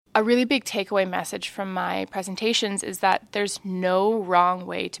A really big takeaway message from my presentations is that there's no wrong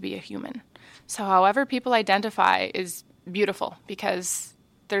way to be a human. So however people identify is beautiful because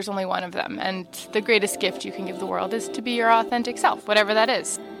there's only one of them. And the greatest gift you can give the world is to be your authentic self, whatever that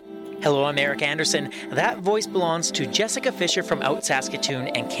is. Hello, I'm Eric Anderson. That voice belongs to Jessica Fisher from Out Saskatoon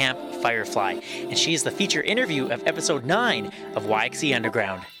and Camp Firefly. And she is the feature interview of episode 9 of YXE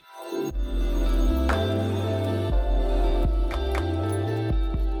Underground.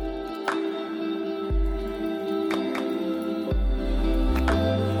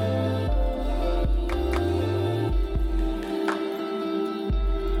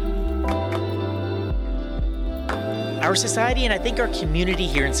 Our society and I think our community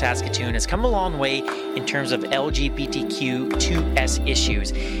here in Saskatoon has come a long way in terms of LGBTQ2S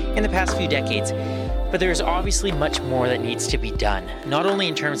issues in the past few decades, but there is obviously much more that needs to be done, not only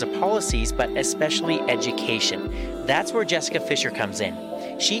in terms of policies, but especially education. That's where Jessica Fisher comes in.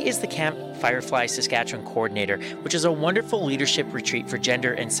 She is the Camp Firefly Saskatchewan coordinator, which is a wonderful leadership retreat for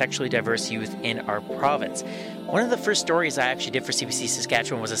gender and sexually diverse youth in our province. One of the first stories I actually did for CBC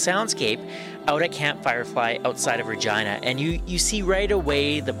Saskatchewan was a soundscape out at Camp Firefly outside of Regina, and you see right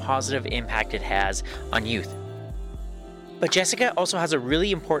away the positive impact it has on youth. But Jessica also has a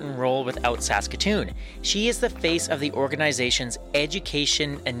really important role with Out Saskatoon. She is the face of the organization's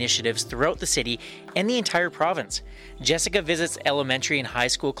education initiatives throughout the city and the entire province. Jessica visits elementary and high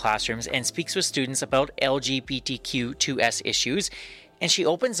school classrooms and speaks with students about LGBTQ2S issues, and she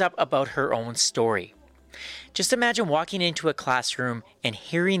opens up about her own story. Just imagine walking into a classroom and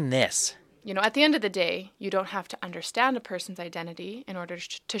hearing this. You know, at the end of the day, you don't have to understand a person's identity in order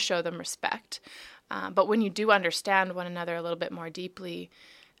to show them respect. But when you do understand one another a little bit more deeply,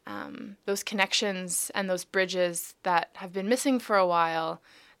 those connections and those bridges that have been missing for a while,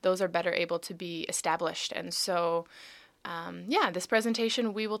 those are better able to be established. And so, this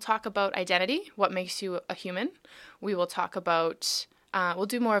presentation, we will talk about identity, what makes you a human. We will talk about we'll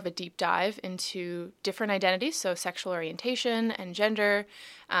do more of a deep dive into different identities, so sexual orientation and gender,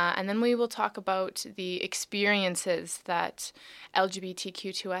 and then we will talk about the experiences that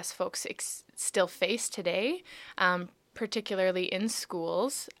LGBTQ2S folks still face today, particularly in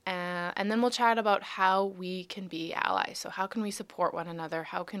schools, and then we'll chat about how we can be allies. So how can we support one another?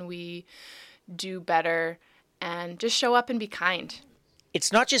 How can we do better and just show up and be kind?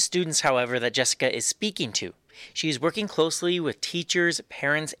 It's not just students, however, that Jessica is speaking to. She is working closely with teachers,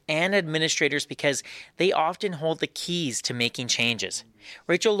 parents, and administrators because they often hold the keys to making changes.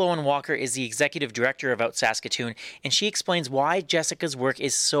 Rachel Lowen-Walker is the executive director of Out Saskatoon, and she explains why Jessica's work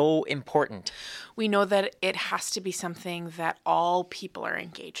is so important. We know that it has to be something that all people are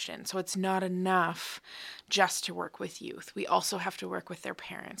engaged in. So it's not enough just to work with youth. We also have to work with their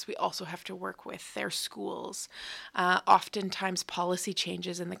parents. We also have to work with their schools. Oftentimes policy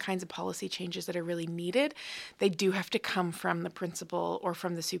changes and the kinds of policy changes that are really needed, they do have to come from the principal or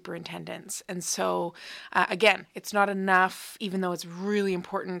from the superintendents. And so, again, it's not enough, even though it's really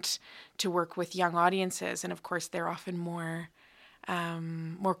important to work with young audiences. And of course, they're often more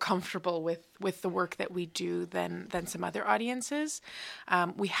comfortable with the work that we do than some other audiences.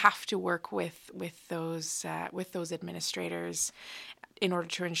 We have to work with those administrators in order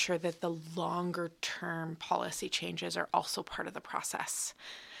to ensure that the longer term policy changes are also part of the process.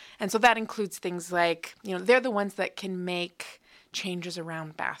 And so that includes things like, they're the ones that can make changes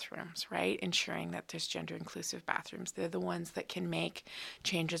around bathrooms, right? Ensuring that there's gender-inclusive bathrooms. They're the ones that can make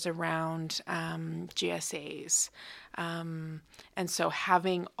changes around GSAs. And so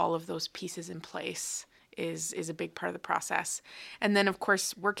having all of those pieces in place is a big part of the process. And then, of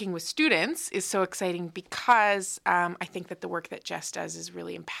course, working with students is so exciting because I think that the work that Jess does is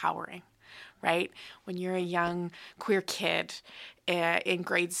really empowering, right? When you're a young queer kid in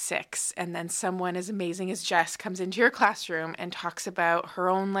grade 6, and then someone as amazing as Jess comes into your classroom and talks about her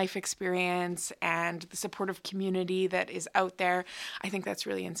own life experience and the supportive community that is out there, I think that's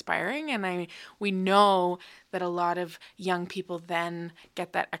really inspiring. And we know that a lot of young people then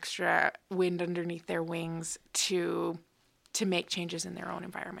get that extra wind underneath their wings to make changes in their own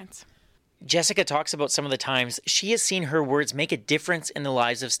environments. Jessica talks about some of the times she has seen her words make a difference in the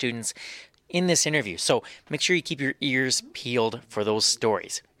lives of students in this interview. So make sure you keep your ears peeled for those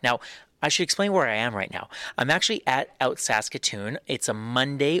stories. Now, I should explain where I am right now. I'm actually at Out Saskatoon. It's a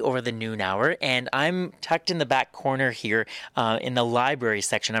Monday over the noon hour, and I'm tucked in the back corner here in the library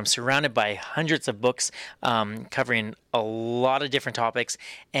section. I'm surrounded by hundreds of books covering a lot of different topics.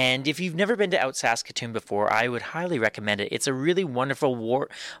 And if you've never been to Out Saskatoon before, I would highly recommend it. It's a really wonderful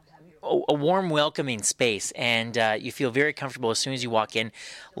a warm, welcoming space, and you feel very comfortable as soon as you walk in.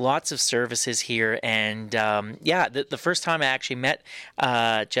 Lots of services here, and the first time I actually met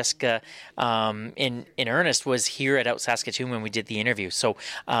Jessica in earnest was here at Out Saskatoon when we did the interview. So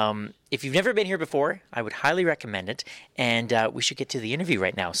if you've never been here before, I would highly recommend it, and we should get to the interview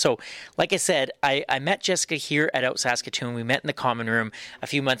right now. So, like I said, I met Jessica here at Out Saskatoon. We met in the common room a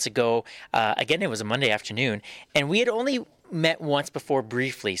few months ago. Again, it was a Monday afternoon, and we had only met once before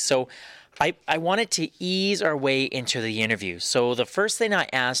briefly. So I wanted to ease our way into the interview. So the first thing I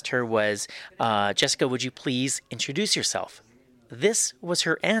asked her was, Jessica, would you please introduce yourself? This was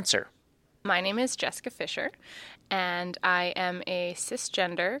her answer. My name is Jessica Fisher, and I am a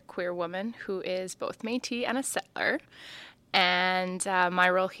cisgender queer woman who is both Métis and a settler. And my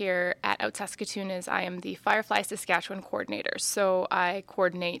role here at Out Saskatoon is I am the Firefly Saskatchewan coordinator. So I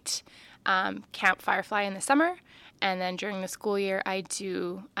coordinate Camp Firefly in the summer, and then during the school year I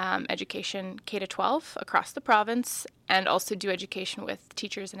do education K-12 across the province, and also do education with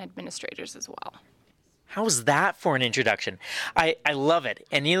teachers and administrators as well. How's that for an introduction? I love it.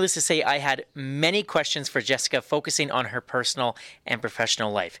 And needless to say, I had many questions for Jessica focusing on her personal and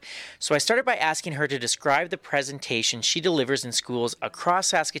professional life. So I started by asking her to describe the presentation she delivers in schools across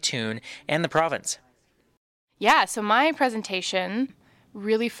Saskatoon and the province. Yeah, so my presentation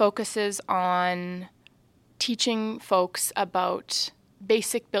really focuses on teaching folks about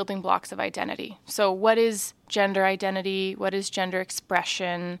basic building blocks of identity. So what is gender identity? What is gender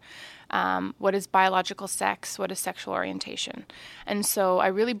expression? What is biological sex? What is sexual orientation? And so I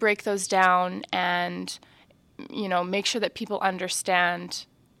really break those down and, make sure that people understand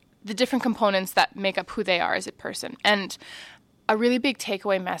the different components that make up who they are as a person. And a really big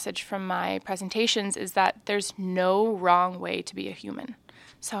takeaway message from my presentations is that there's no wrong way to be a human.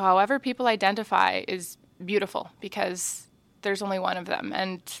 So however people identify is beautiful, because there's only one of them.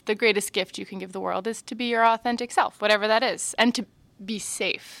 And the greatest gift you can give the world is to be your authentic self, whatever that is, and to be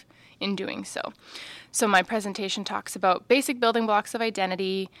safe in doing so. So my presentation talks about basic building blocks of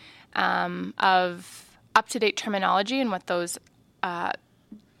identity, of up-to-date terminology and what the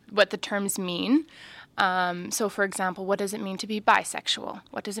terms mean. So for example, what does it mean to be bisexual?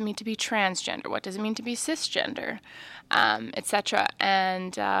 What does it mean to be transgender? What does it mean to be cisgender? Etc.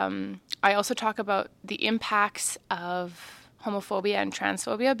 And I also talk about the impacts of homophobia and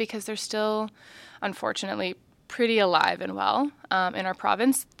transphobia, because they're still, unfortunately, pretty alive and well in our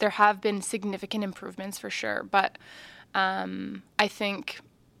province. There have been significant improvements for sure, but I think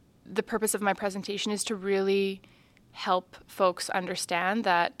the purpose of my presentation is to really help folks understand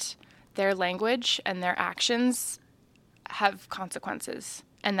that their language and their actions have consequences,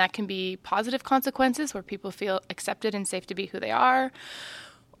 and that can be positive consequences where people feel accepted and safe to be who they are,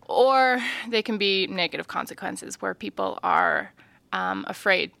 or they can be negative consequences where people are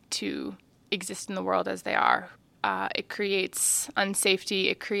afraid to exist in the world as they are. It creates unsafety,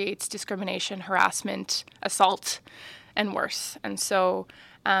 it creates discrimination, harassment, assault, and worse. And so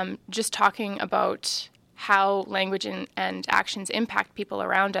just talking about how language and actions impact people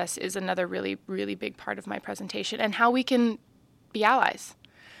around us is another really, really big part of my presentation, and how we can be allies.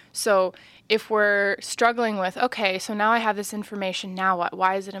 So if we're struggling with, okay, so now I have this information, now what?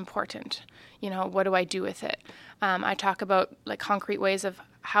 Why is it important? What do I do with it? I talk about concrete ways of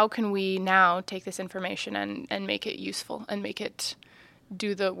how can we now take this information and make it useful and make it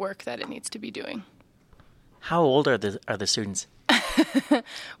do the work that it needs to be doing. How old are the students?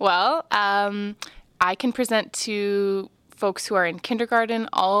 Well, I can present to folks who are in kindergarten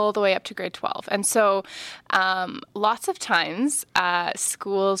all the way up to grade 12. And so lots of times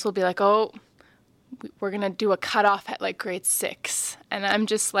schools will be like, oh, we're going to do a cutoff at grade 6. And I'm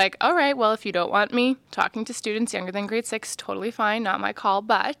just like, all right, well, if you don't want me talking to students younger than grade 6, totally fine, not my call.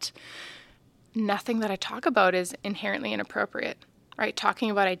 But nothing that I talk about is inherently inappropriate, right?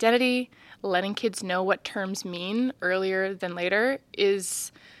 Talking about identity, letting kids know what terms mean earlier than later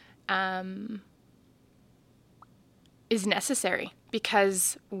is necessary,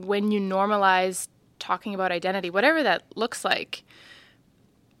 because when you normalize talking about identity, whatever that looks like,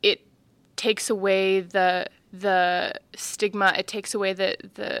 it takes away the stigma, it takes away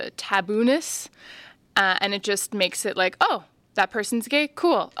the tabooness, and it just makes it like, oh, that person's gay,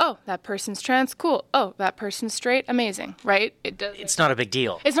 cool. Oh, that person's trans, cool. Oh, that person's straight, amazing, right? It's not a big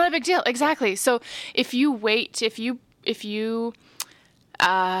deal. It's not a big deal, exactly. So if you wait, if you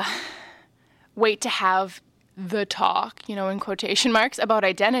wait to have the talk, in quotation marks, about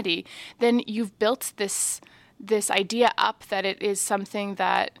identity, then you've built this idea up that it is something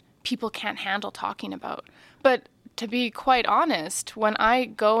that people can't handle talking about. But to be quite honest, when I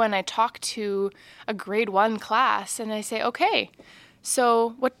go and I talk to a grade 1 class and I say, okay,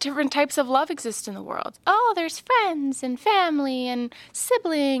 So what different types of love exist in the world? Oh, there's friends and family and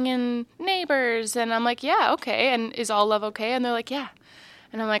sibling and neighbors. And I'm like, yeah, okay. And is all love okay? And they're like, yeah.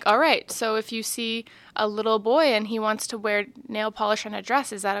 And I'm like, all right. So if you see a little boy and he wants to wear nail polish on a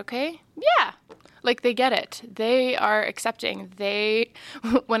dress, is that okay? Yeah. Like, they get it. They are accepting.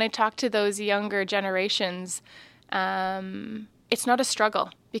 When I talk to those younger generations, it's not a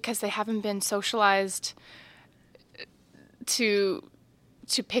struggle because they haven't been socialized to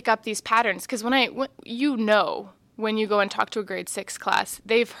pick up these patterns. Because when you go and talk to a grade 6 class,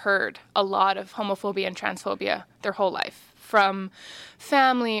 they've heard a lot of homophobia and transphobia their whole life from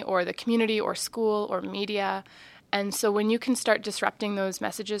family or the community or school or media. And so when you can start disrupting those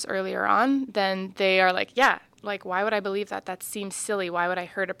messages earlier on, then they are like, yeah, like, why would I believe that? That seems silly. Why would I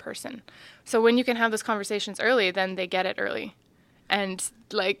hurt a person? So when you can have those conversations early, then they get it early. And,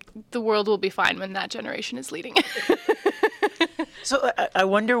 like, the world will be fine when that generation is leading. So I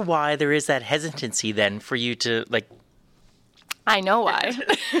wonder why there is that hesitancy then for you to, like... I know why.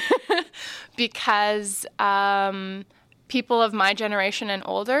 Because people of my generation and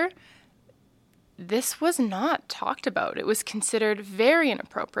older, this was not talked about. It was considered very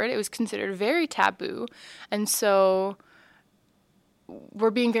inappropriate. It was considered very taboo. And so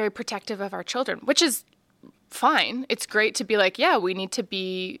we're being very protective of our children, which is fine. It's great to be like, yeah, we need to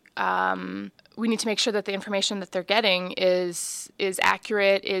make sure that the information that they're getting is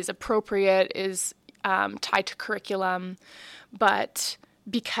accurate, is appropriate, is tied to curriculum. But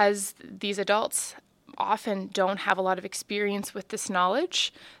because these adults often don't have a lot of experience with this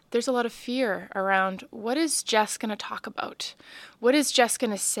knowledge, there's a lot of fear around, what is Jess going to talk about? What is Jess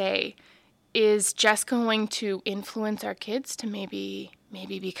going to say? Is Jess going to influence our kids to maybe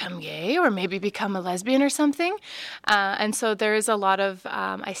become gay or maybe become a lesbian or something? And so there is a lot of,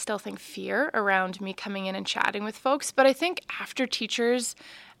 I still think, fear around me coming in and chatting with folks. But I think after teachers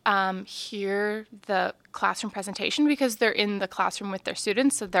hear the classroom presentation, because they're in the classroom with their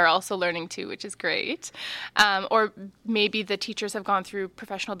students, so they're also learning too, which is great. Or maybe the teachers have gone through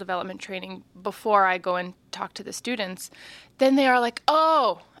professional development training before I go and talk to the students. Then they are like,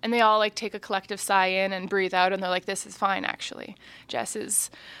 oh, and they all like take a collective sigh in and breathe out, and they're like, this is fine, actually. Jess is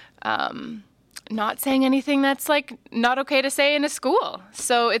not saying anything that's like not okay to say in a school.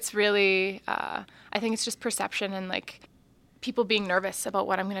 So it's really, I think it's just perception and like people being nervous about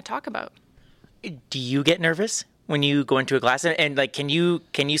what I'm going to talk about. Do you get nervous when you go into a class? And like, can you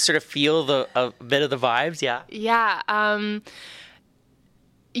sort of feel a bit of the vibes? Yeah. Yeah.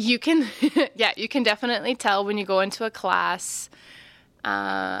 You can, yeah, you can definitely tell when you go into a class.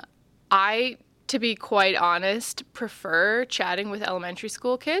 I, to be quite honest, prefer chatting with elementary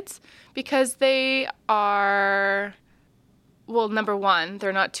school kids because they are, well, number one,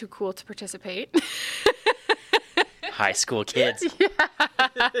 they're not too cool to participate. High school kids.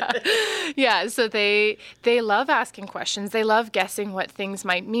 Yeah, so they love asking questions. They love guessing what things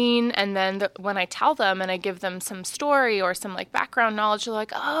might mean. And then when I tell them and I give them some story or some like background knowledge, they're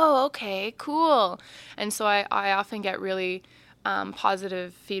like, oh, okay, cool. And so I often get really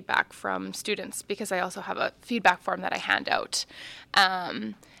positive feedback from students because I also have a feedback form that I hand out.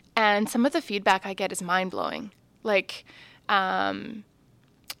 And some of the feedback I get is mind-blowing. Like, I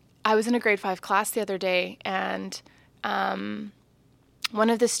was in a grade 5 class the other day, and one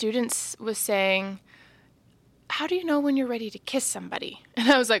of the students was saying, how do you know when you're ready to kiss somebody? And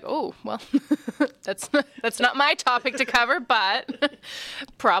I was like, oh, well, that's not my topic to cover, but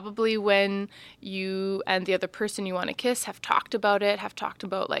probably when you and the other person you want to kiss have talked about it, have talked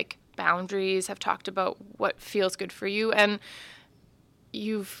about like boundaries, have talked about what feels good for you, and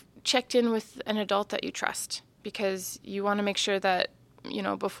you've checked in with an adult that you trust, because you want to make sure that, you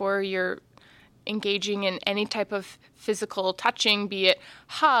know, before you're engaging in any type of physical touching, be it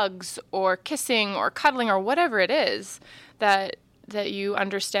hugs or kissing or cuddling or whatever it is, that you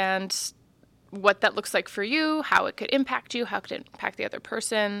understand what that looks like for you, how it could impact you, how it could impact the other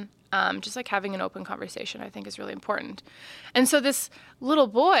person. Just like having an open conversation, I think, is really important. And so this little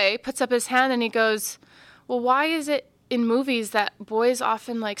boy puts up his hand and he goes, well, why is it in movies that boys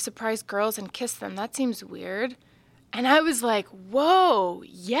often like surprise girls and kiss them? That seems weird. And I was like, whoa,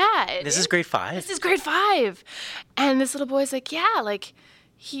 yeah. This is grade 5? This is grade 5. And this little boy's like, yeah, like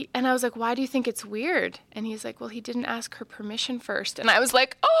and I was like, why do you think it's weird? And he's like, well, he didn't ask her permission first. And I was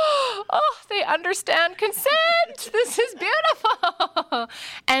like, oh, they understand consent. This is beautiful.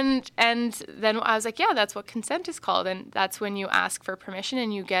 And then I was like, yeah, that's what consent is called. And that's when you ask for permission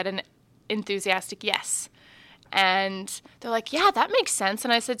and you get an enthusiastic yes. And they're like, yeah, that makes sense.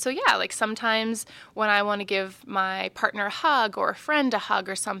 And I said, so yeah, like sometimes when I want to give my partner a hug or a friend a hug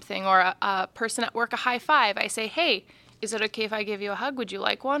or something, or a person at work a high five, I say, hey, is it okay if I give you a hug? Would you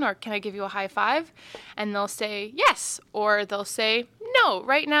like one? Or can I give you a high five? And they'll say yes. Or they'll say no,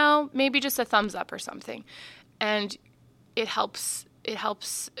 right now, maybe just a thumbs up or something. And it helps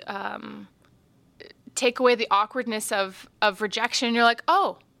take away the awkwardness of rejection. You're like,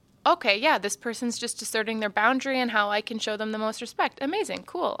 oh, okay, yeah, this person's just asserting their boundary and how I can show them the most respect. Amazing,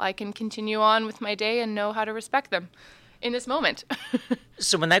 cool. I can continue on with my day and know how to respect them in this moment.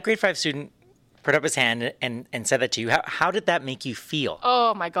 So when that grade 5 student put up his hand and said that to you, how did that make you feel?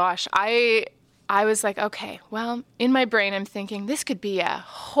 Oh my gosh, I was like, okay, well, in my brain, I'm thinking this could be a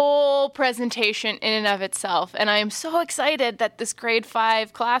whole presentation in and of itself. And I am so excited that this grade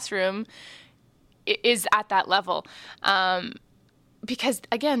 5 classroom is at that level. Because,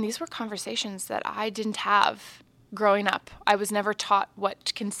 again, these were conversations that I didn't have growing up. I was never taught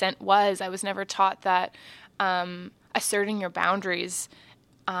what consent was. I was never taught that asserting your boundaries,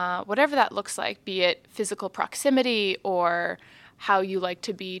 whatever that looks like, be it physical proximity or how you like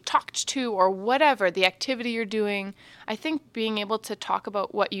to be talked to or whatever, the activity you're doing. I think being able to talk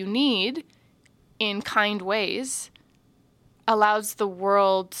about what you need in kind ways allows the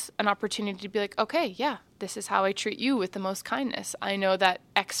world an opportunity to be like, okay, yeah, this is how I treat you with the most kindness. I know that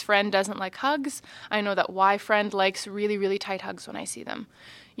X friend doesn't like hugs. I know that Y friend likes really, really tight hugs when I see them,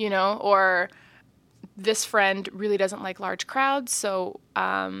 or this friend really doesn't like large crowds. So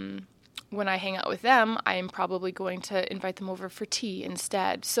when I hang out with them, I'm probably going to invite them over for tea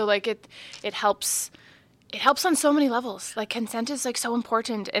instead. So like it helps. It helps on so many levels. Like consent is like so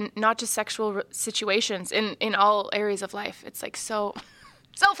important, and not just sexual situations, in all areas of life. It's like so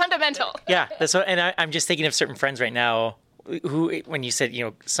fundamental. Yeah, that's what, and I'm just thinking of certain friends right now who, when you said,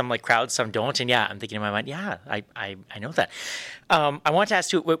 some like crowds, some don't, and yeah, I'm thinking in my mind, yeah, I know that. I want to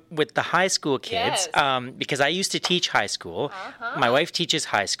ask you with the high school kids, Yes. Because I used to teach high school. My wife teaches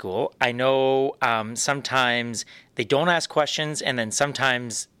high school. I know sometimes they don't ask questions, and then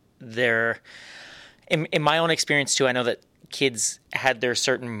sometimes they're. In my own experience, too, I know that kids had their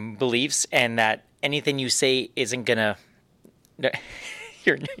certain beliefs and that anything you say isn't going to...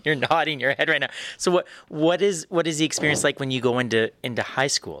 You're nodding your head right now. So what is the experience like when you go into high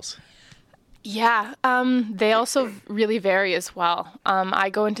schools? Yeah, they also really vary as well. I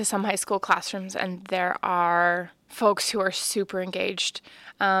go into some high school classrooms and there are folks who are super engaged.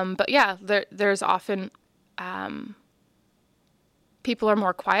 But yeah, there's often people are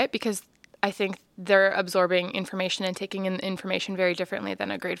more quiet because I think they're absorbing information and taking in information very differently than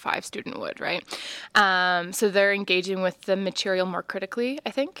a grade 5 student would, right? So they're engaging with the material more critically, I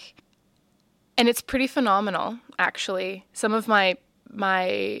think. And it's pretty phenomenal, actually. Some of my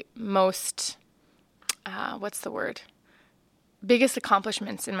most, biggest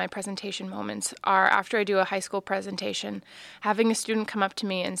accomplishments in my presentation moments are after I do a high school presentation, having a student come up to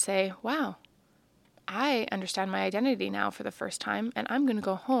me and say, wow, I understand my identity now for the first time, and I'm going to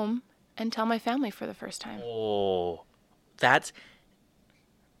go home and tell my family for the first time. Oh, that's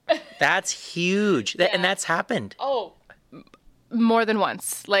huge. Yeah. And that's happened. Oh, more than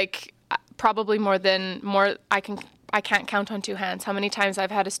once. Like probably more I can't count on two hands how many times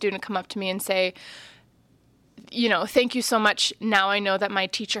I've had a student come up to me and say, thank you so much. Now I know that my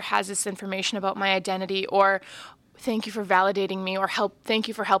teacher has this information about my identity, or thank you for validating me, or thank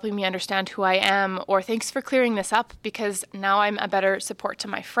you for helping me understand who I am, or thanks for clearing this up because now I'm a better support to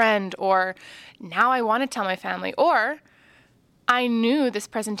my friend, or now I want to tell my family, or I knew this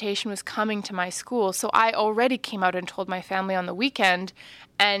presentation was coming to my school, so I already came out and told my family on the weekend,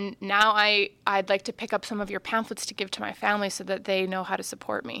 and now I'd like to pick up some of your pamphlets to give to my family so that they know how to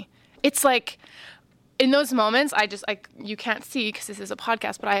support me. It's like, in those moments, you can't see because this is a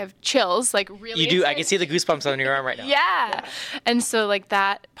podcast, but I have chills, like really. You do. I can see the goosebumps on your arm right now. Yeah. And so like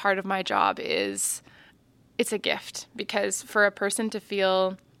that part of my job it's a gift, because for a person to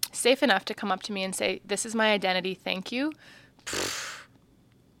feel safe enough to come up to me and say, this is my identity, thank you.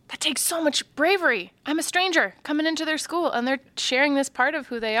 That takes so much bravery. I'm a stranger coming into their school and they're sharing this part of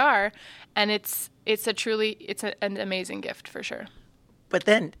who they are. And it's an amazing gift for sure. But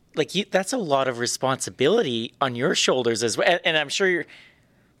then, that's a lot of responsibility on your shoulders as well. And I'm sure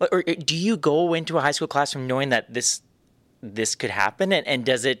or do you go into a high school classroom knowing that this could happen? And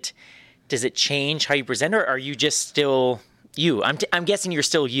does it change how you present, or are you just still you? I'm guessing you're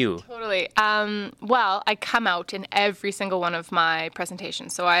still you. Totally. Well, I come out in every single one of my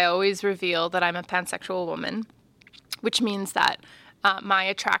presentations. So I always reveal that I'm a pansexual woman, which means that my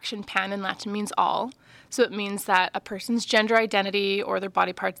attraction, pan in Latin means all. So it means that a person's gender identity or their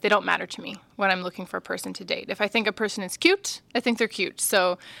body parts, they don't matter to me when I'm looking for a person to date. If I think a person is cute, I think they're cute.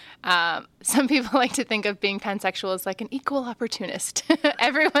 So some people like to think of being pansexual as like an equal opportunist.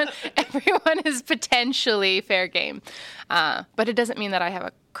 Everyone is potentially fair game. But it doesn't mean that I have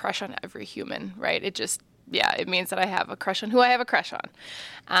a crush on every human, right? It means that I have a crush on who I have a crush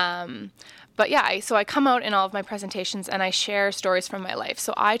on. But yeah, so I come out in all of my presentations and I share stories from my life.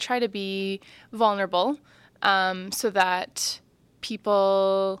 So I try to be vulnerable so that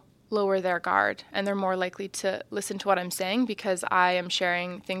people lower their guard and they're more likely to listen to what I'm saying, because I am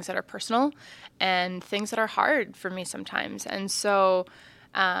sharing things that are personal and things that are hard for me sometimes. And so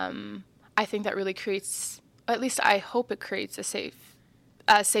I think that really creates, at least I hope it creates a safe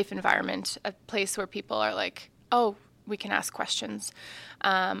environment, a place where people are like, oh, we can ask questions.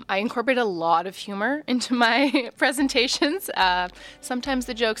 I incorporate a lot of humor into my presentations. Sometimes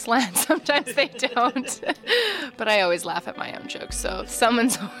the jokes land, sometimes they don't. But I always laugh at my own jokes, so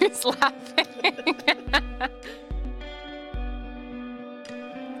someone's always laughing.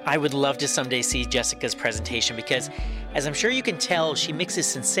 I would love to someday see Jessica's presentation because, as I'm sure you can tell, she mixes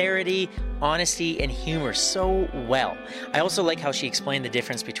sincerity, honesty, and humor so well. I also like how she explained the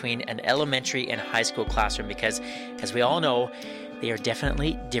difference between an elementary and high school classroom because, as we all know, they are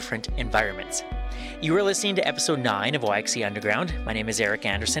definitely different environments. You are listening to episode 9 of YXC Underground. My name is Eric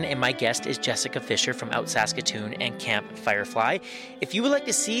Anderson, and my guest is Jessica Fisher from Out Saskatoon and Camp Firefly. If you would like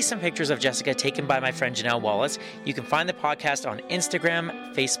to see some pictures of Jessica taken by my friend Janelle Wallace, you can find the podcast on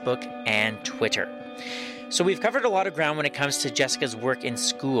Instagram, Facebook, and Twitter. So we've covered a lot of ground when it comes to Jessica's work in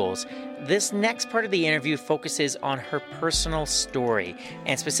schools. This next part of the interview focuses on her personal story,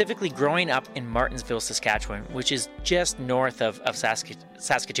 and specifically growing up in Martensville, Saskatchewan, which is just north of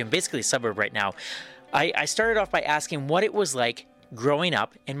Saskatoon, basically a suburb right now. I started off by asking what it was like growing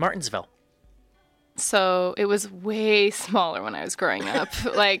up in Martensville. So it was way smaller when I was growing up.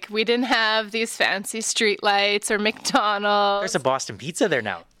 Like, we didn't have these fancy street lights or McDonald's. There's a Boston Pizza there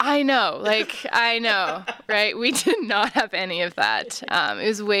now. I know, right? We did not have any of that. It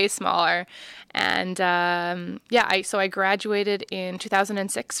was way smaller. And so I graduated in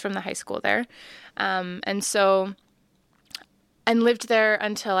 2006 from the high school there. And lived there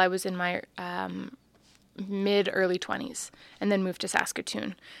until I was in my mid-early 20s, and then moved to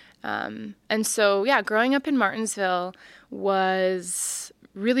Saskatoon. Growing up in Martensville was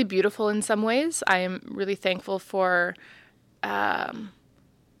really beautiful in some ways. I am really thankful for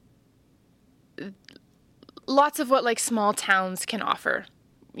lots of what like small towns can offer.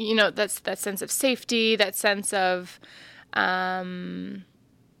 You know, that's that sense of safety, that sense of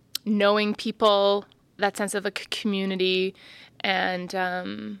knowing people, that sense of a community, and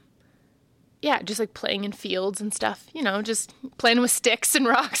just like playing in fields and stuff, you know, just playing with sticks and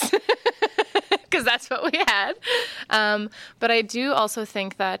rocks because that's what we had. But I do also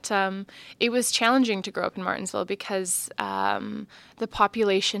think that it was challenging to grow up in Martensville because the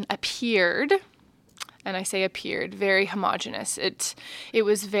population appeared, and I say appeared, very homogenous. It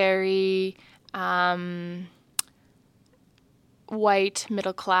was very white,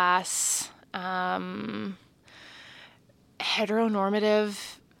 middle class,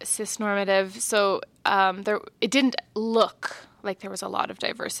 heteronormative, cisnormative. So it didn't look like there was a lot of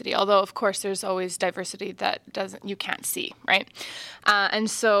diversity, although of course there's always diversity that you can't see, right? And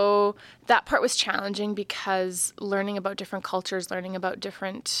so that part was challenging because learning about different cultures, learning about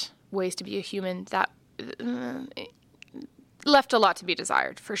different ways to be a human, that left a lot to be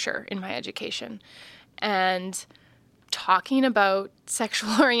desired for sure in my education. And talking about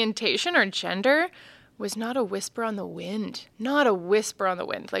sexual orientation or gender was not a whisper on the wind. Not a whisper on the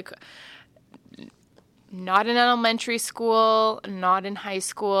wind. Like, not in elementary school, not in high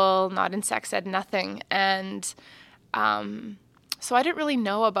school, not in sex ed, nothing. And so I didn't really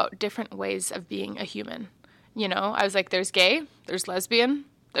know about different ways of being a human. You know, I was like, there's gay, there's lesbian,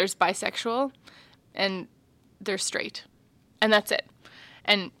 there's bisexual, and there's straight. And that's it.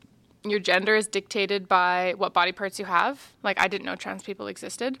 And your gender is dictated by what body parts you have. Like, I didn't know trans people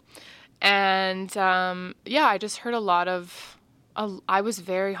existed. And, I just heard a lot of, I was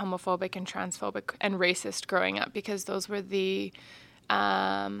very homophobic and transphobic and racist growing up because those were the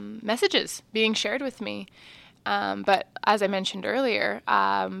messages being shared with me. But as I mentioned earlier,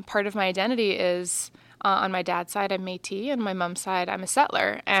 part of my identity is, on my dad's side, I'm Métis, and my mom's side, I'm a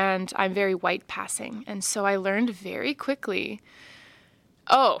settler, and I'm very white passing. And so I learned very quickly,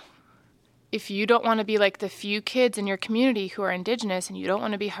 if you don't want to be like the few kids in your community who are Indigenous and you don't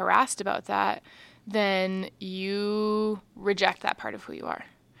want to be harassed about that, then you reject that part of who you are.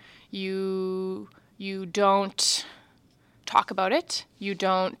 You don't talk about it. You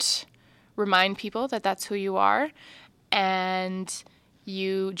don't remind people that that's who you are. And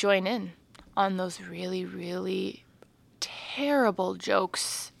you join in on those really, really terrible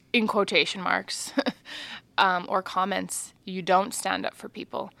jokes, in quotation marks, or comments. You don't stand up for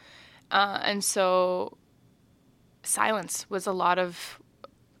people. And so silence was a lot of,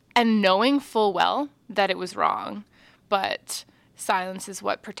 and knowing full well that it was wrong, but silence is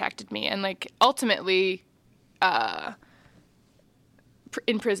what protected me and like ultimately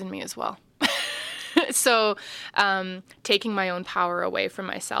imprisoned me as well. So taking my own power away from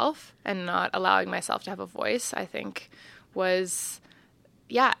myself and not allowing myself to have a voice, I think was,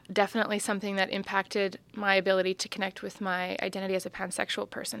 definitely something that impacted my ability to connect with my identity as a pansexual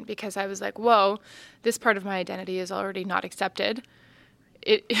person, because I was like, whoa, this part of my identity is already not accepted.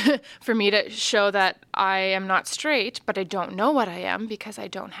 For me to show that I am not straight, but I don't know what I am because I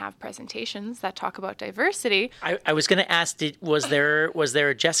don't have presentations that talk about diversity. I was going to ask, was there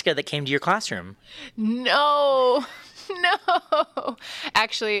a Jessica that came to your classroom? No.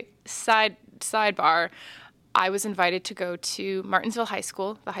 Actually, sidebar, I was invited to go to Martensville High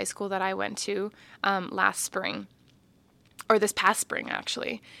School, the high school that I went to last spring, or this past spring,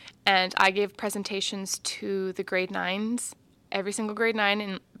 actually. And I gave presentations to the grade 9s, every single grade 9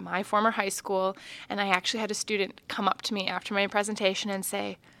 in my former high school. And I actually had a student come up to me after my presentation and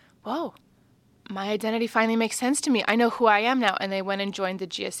say, whoa, my identity finally makes sense to me. I know who I am now. And they went and joined the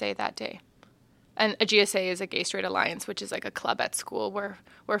GSA that day. And a GSA is a Gay Straight Alliance, which is like a club at school where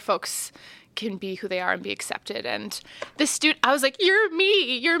folks can be who they are and be accepted. And this student, I was like, you're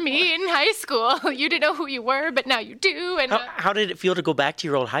me in high school. You didn't know who you were, but now you do. And how did it feel to go back to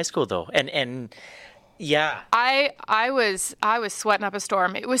your old high school though? And yeah, I was sweating up a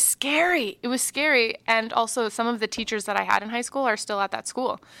storm. It was scary. And also some of the teachers that I had in high school are still at that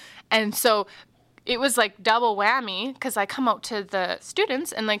school. And so it was like double whammy because I come out to the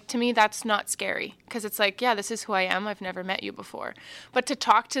students and like to me that's not scary because it's like, yeah, this is who I am. I've never met you before. But to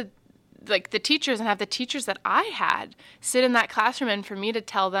talk to like the teachers and have the teachers that I had sit in that classroom and for me to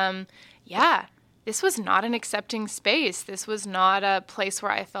tell them, yeah, this was not an accepting space. This was not a place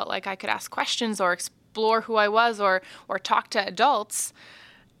where I felt like I could ask questions or explore who I was or talk to adults,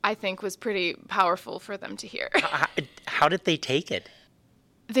 I think was pretty powerful for them to hear. How did they take it?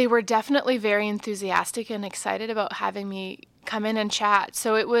 They were definitely very enthusiastic and excited about having me come in and chat.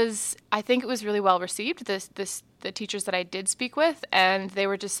 So I think it was really well received, the teachers that I did speak with, and they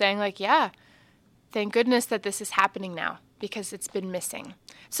were just saying like, yeah, thank goodness that this is happening now because it's been missing.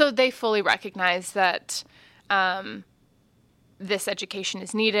 So they fully recognize that this education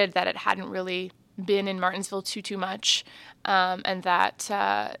is needed, that it hadn't really been in Martensville too much, and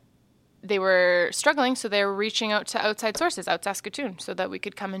that they were struggling, so they were reaching out to outside sources, out Saskatoon, so that we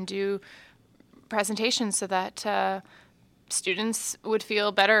could come and do presentations so that students would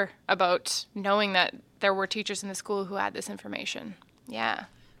feel better about knowing that there were teachers in the school who had this information. Yeah.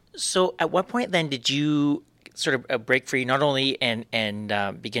 So at what point then did you sort of break free not only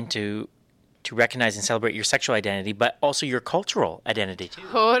and begin to recognize and celebrate your sexual identity, but also your cultural identity too?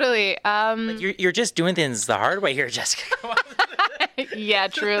 Totally. Like you're just doing things the hard way here, Jessica. Yeah,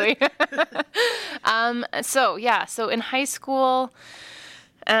 truly. So in high school,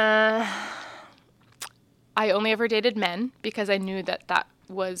 I only ever dated men because I knew that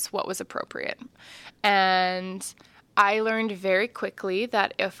was what was appropriate. And I learned very quickly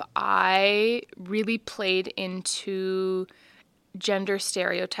that if I really played into gender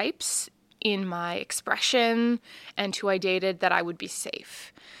stereotypes in my expression and who I dated, that I would be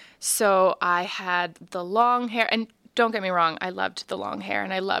safe. So I had the long hair, and don't get me wrong, I loved the long hair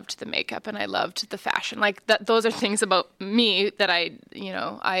and I loved the makeup and I loved the fashion. Like those are things about me that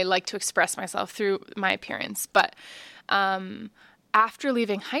I like to express myself through my appearance. But after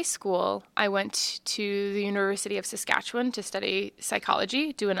leaving high school, I went to the University of Saskatchewan to study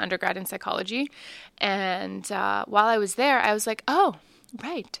psychology, do an undergrad in psychology. And while I was there, I was like, oh,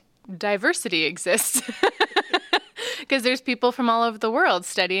 right, diversity exists. Because there's people from all over the world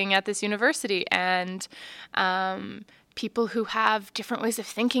studying at this university, and people who have different ways of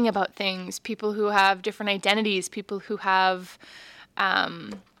thinking about things, people who have different identities, people who have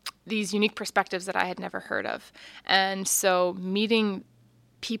these unique perspectives that I had never heard of. And so meeting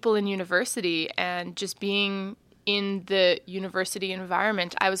people in university and just being in the university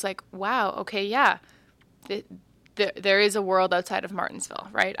environment, I was like, wow, okay, yeah, there is a world outside of Martensville,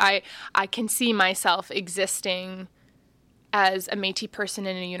 right? I can see myself existing as a Métis person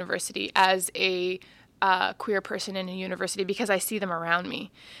in a university, as a queer person in a university, because I see them around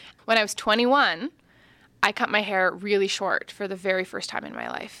me. When I was 21, I cut my hair really short for the very first time in my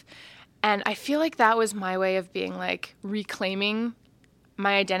life. And I feel like that was my way of being like reclaiming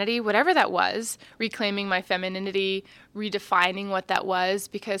my identity, whatever that was, reclaiming my femininity, redefining what that was,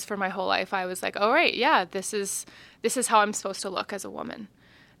 because for my whole life I was like, oh, right, yeah, this is how I'm supposed to look as a woman.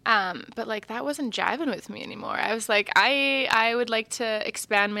 But like that wasn't jiving with me anymore. I was like, I would like to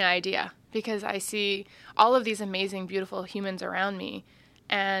expand my idea, because I see all of these amazing, beautiful humans around me,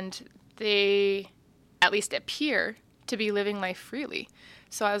 and they at least appear to be living life freely.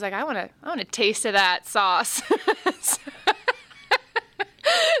 So I was like, I want a taste of that sauce.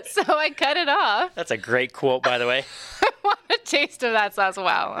 So I cut it off. That's a great quote, by the way. I want a taste of that sauce.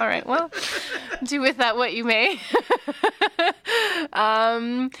 Wow. All right. Well, do with that what you may.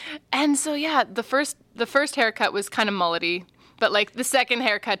 And so, yeah, the first haircut was kind of mullety, but like the second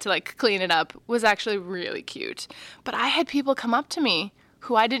haircut to like clean it up was actually really cute. But I had people come up to me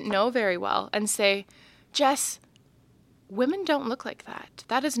who I didn't know very well and say, Jess, women don't look like that.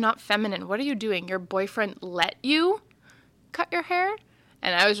 That is not feminine. What are you doing? Your boyfriend let you cut your hair?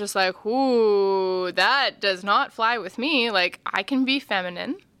 And I was just like, ooh, that does not fly with me. Like, I can be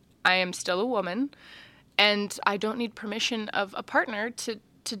feminine. I am still a woman. And I don't need permission of a partner to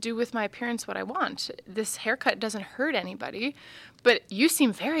do with my appearance what I want. This haircut doesn't hurt anybody. But you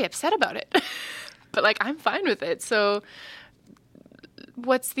seem very upset about it. But, like, I'm fine with it. So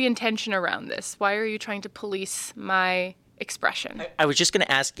what's the intention around this? Why are you trying to police my expression? I was just going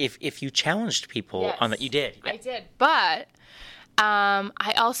to ask if you challenged people on that. You did. I did. But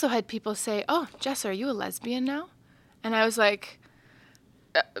I also had people say, oh, Jess, are you a lesbian now? And I was like,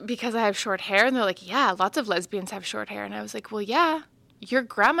 because I have short hair? And they're like, yeah, lots of lesbians have short hair. And I was like, well, yeah, your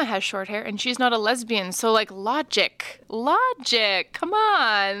grandma has short hair and she's not a lesbian. So like logic, come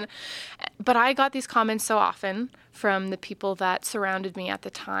on. But I got these comments so often from the people that surrounded me at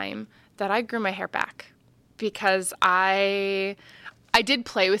the time that I grew my hair back, because I did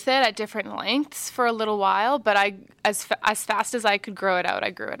play with it at different lengths for a little while, but as fast as I could grow it out,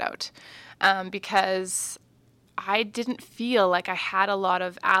 I grew it out, because I didn't feel like I had a lot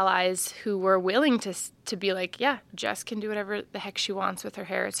of allies who were willing to be like, yeah, Jess can do whatever the heck she wants with her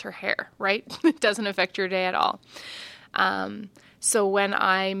hair. It's her hair, right? It doesn't affect your day at all. So when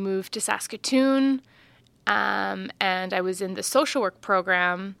I moved to Saskatoon, and I was in the social work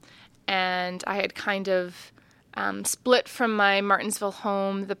program, and I had kind of split from my Martensville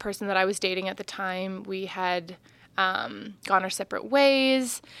home, the person that I was dating at the time, we had gone our separate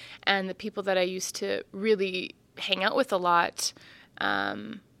ways, and the people that I used to really hang out with a lot,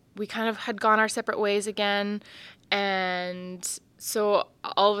 we kind of had gone our separate ways again. And so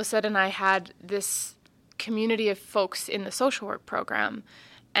all of a sudden I had this community of folks in the social work program,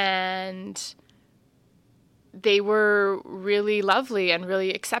 and they were really lovely and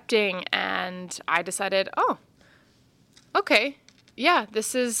really accepting, and I decided, oh, okay, yeah,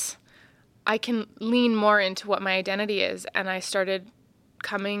 I can lean more into what my identity is. And I started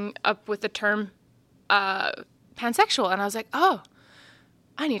coming up with the term pansexual, and I was like, oh,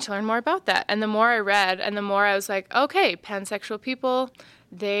 I need to learn more about that. And the more I read, and the more I was like, okay, pansexual people,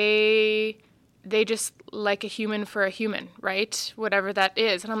 they just like a human for a human, right? Whatever that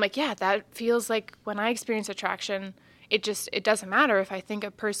is. And I'm like, yeah, that feels like when I experience attraction, it doesn't matter if I think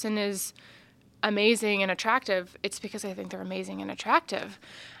a person is amazing and attractive, it's because I think they're amazing and attractive.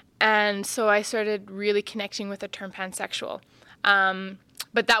 And so I started really connecting with the term pansexual.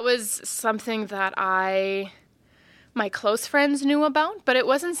 But that was something that my close friends knew about, but it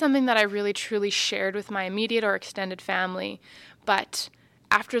wasn't something that I really truly shared with my immediate or extended family. But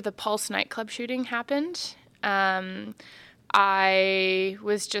after the Pulse nightclub shooting happened, I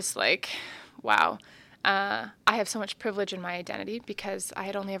was just like, wow, I have so much privilege in my identity because I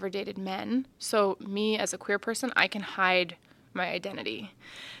had only ever dated men. So me as a queer person, I can hide my identity.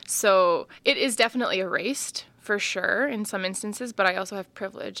 So it is definitely erased for sure in some instances, but I also have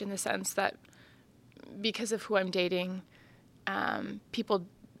privilege in the sense that because of who I'm dating, people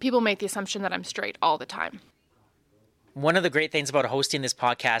make the assumption that I'm straight all the time. One of the great things about hosting this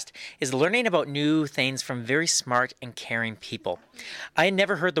podcast is learning about new things from very smart and caring people. I had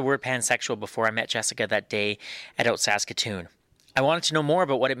never heard the word pansexual before I met Jessica that day at Out Saskatoon. I wanted to know more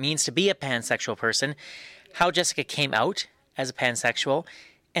about what it means to be a pansexual person, how Jessica came out as a pansexual,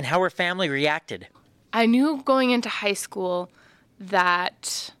 and how her family reacted. I knew going into high school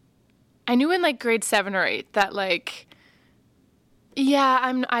that I knew in like grade 7 or 8 that like,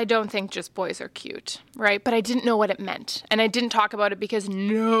 yeah, I don't think just boys are cute, right? But I didn't know what it meant. And I didn't talk about it because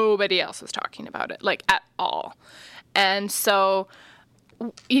nobody else was talking about it, like at all. And so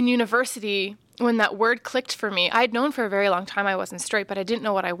in university, when that word clicked for me, I'd known for a very long time I wasn't straight, but I didn't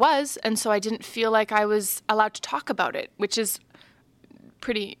know what I was. And so I didn't feel like I was allowed to talk about it, which is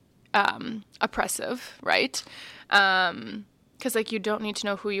pretty oppressive, right? Because like you don't need to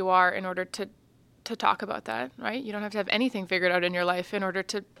know who you are in order to talk about that, right? You don't have to have anything figured out in your life in order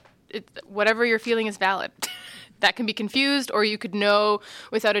to, whatever you're feeling is valid. That can be confused, or you could know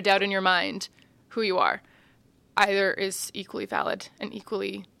without a doubt in your mind who you are. Either is equally valid and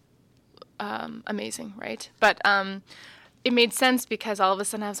equally amazing, right? But it made sense because all of a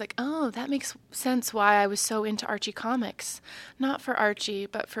sudden I was like, oh, that makes sense why I was so into Archie comics. Not for Archie,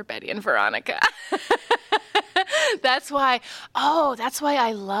 but for Betty and Veronica. That's why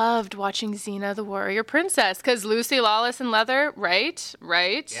I loved watching Xena the Warrior Princess, because Lucy Lawless and Leather, right?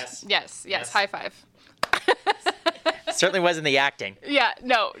 Yes. High five. Certainly wasn't the acting. Yeah,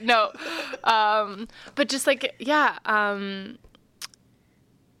 no. But just like,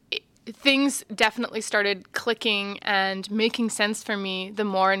 things definitely started clicking and making sense for me the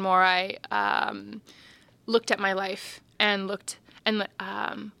more and more I looked at my life and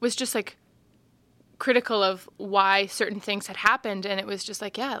was just like critical of why certain things had happened, and it was just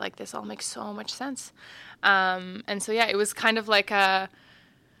like, yeah, like this all makes so much sense. And so it was kind of like trying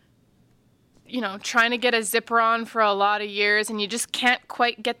to get a zipper on for a lot of years, and you just can't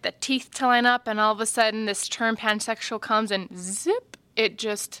quite get the teeth to line up, and all of a sudden this term pansexual comes and zip, it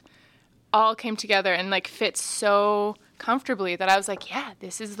just all came together and like fit so comfortably that I was like, yeah,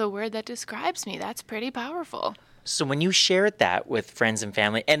 this is the word that describes me. That's pretty powerful. So when you shared that with friends and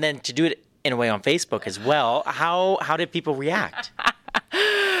family, and then to do it in a way on Facebook as well, how did people react?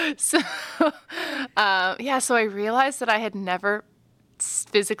 So I realized that I had never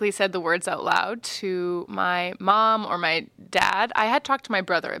physically said the words out loud to my mom or my dad. I had talked to my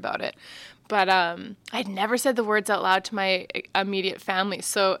brother about it, but I'd never said the words out loud to my immediate family.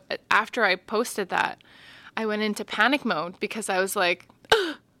 So after I posted that, I went into panic mode because I was like,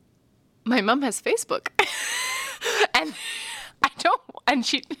 my mom has Facebook. And I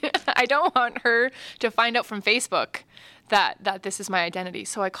don't want her to find out from Facebook that this is my identity.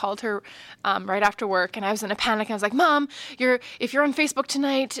 So I called her right after work, and I was in a panic. I was like, Mom, if you're on Facebook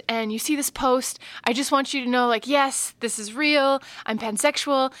tonight and you see this post, I just want you to know, like, yes, this is real. I'm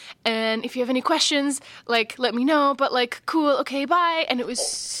pansexual, and if you have any questions, like, let me know. But like, cool, okay, bye. And it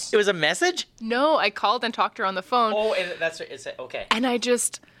was a message? No, I called and talked to her on the phone. Oh, and it's okay. And I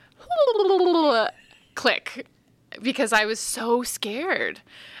just click, because I was so scared.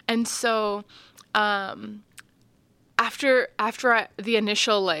 And so after the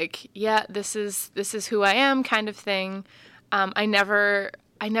initial like, yeah, this is who I am kind of thing, I never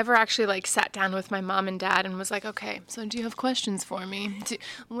actually like sat down with my mom and dad and was like, okay, so do you have questions for me?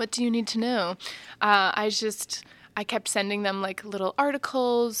 What do you need to know? I kept sending them like little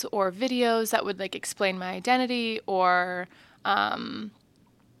articles or videos that would like explain my identity, or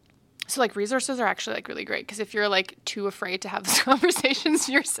so like resources are actually like really great, because if you're like too afraid to have those conversations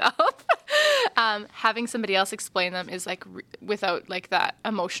yourself, having somebody else explain them is like without like that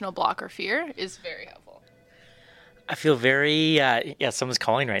emotional block or fear is very helpful. I feel very, someone's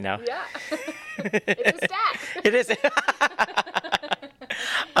calling right now. Yeah. It's a stack. It is.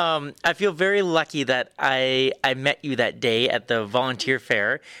 I feel very lucky that I met you that day at the volunteer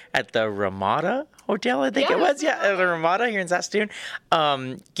fair at the Ramada Hotel, I think it was. Yeah, at the Ramada here in Saskatoon.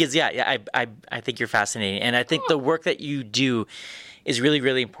 Because, I think you're fascinating. And I think the work that you do is really,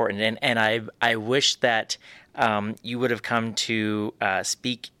 really important. And I wish that you would have come to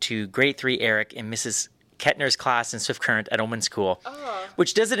speak to grade 3 Eric and Mrs. Kettner's class in Swift Current at Oman School,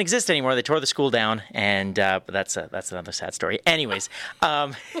 which doesn't exist anymore. They tore the school down, and but that's another sad story. Anyways,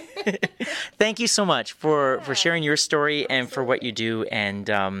 thank you so much for sharing your story and for what you do, and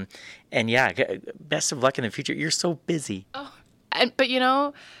best of luck in the future. You're so busy. But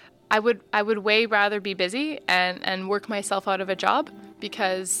I would way rather be busy and work myself out of a job,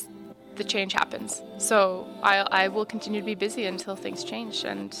 because the change happens. So I will continue to be busy until things change,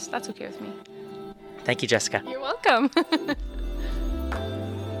 and that's okay with me. Thank you, Jessica. You're welcome.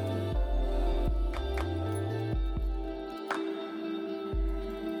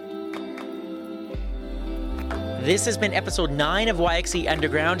 This has been episode 9 of YXE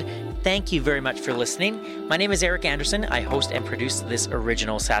Underground. Thank you very much for listening. My name is Eric Anderson. I host and produce this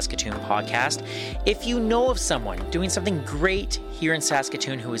original Saskatoon podcast. If you know of someone doing something great here in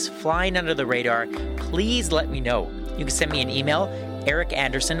Saskatoon who is flying under the radar, please let me know. You can send me an email,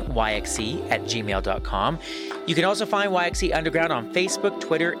 ericandersonyxe@gmail.com. You can also find YXE Underground on Facebook,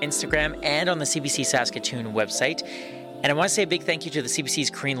 Twitter, Instagram, and on the CBC Saskatoon website. And I want to say a big thank you to the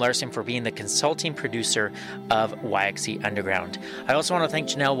CBC's Corrine Larson for being the consulting producer of YXE Underground. I also want to thank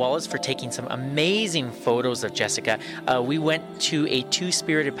Janelle Wallace for taking some amazing photos of Jessica. We went to a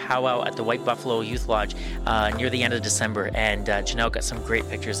two-spirited powwow at the White Buffalo Youth Lodge near the end of December, and Janelle got some great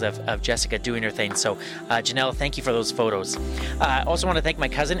pictures of Jessica doing her thing. So Janelle, thank you for those photos. I also want to thank my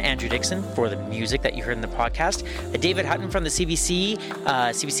cousin Andrew Dixon for the music that you heard in the podcast. David Hutton from the CBC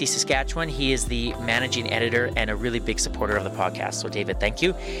Saskatchewan. He is the managing editor and a really big supporter of the podcast. So David, thank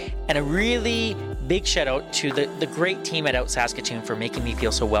you. And a really big shout out to the great team at Out Saskatoon for making me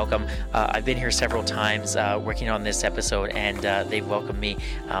feel so welcome. I've been here several times working on this episode, and they've welcomed me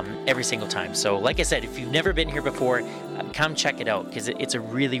every single time. So like I said, if you've never been here before, come check it out, because it's a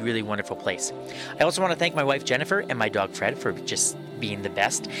really, really wonderful place. I also want to thank my wife Jennifer and my dog Fred for just being the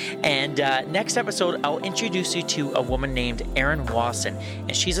best. And next episode, I'll introduce you to a woman named Erin Wasson,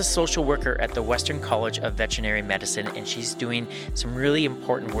 and she's a social worker at the Western College of Veterinary Medicine, and she's doing some really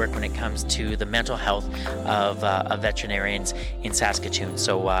important work when it comes to the mental health of veterinarians in Saskatoon.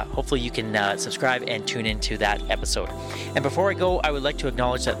 So hopefully you can subscribe and tune into that episode. And before I go, I would like to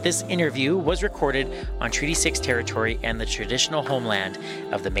acknowledge that this interview was recorded on Treaty 6 territory and the traditional homeland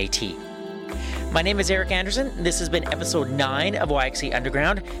of the Métis. My name is Eric Anderson. This has been episode 9 of YXE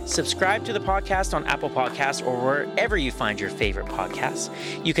Underground. Subscribe to the podcast on Apple Podcasts or wherever you find your favorite podcasts.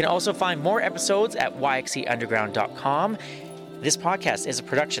 You can also find more episodes at yxeunderground.com. This podcast is a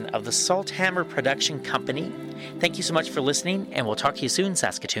production of the Salthammer Production Company. Thank you so much for listening, and we'll talk to you soon,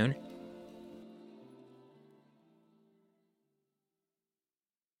 Saskatoon.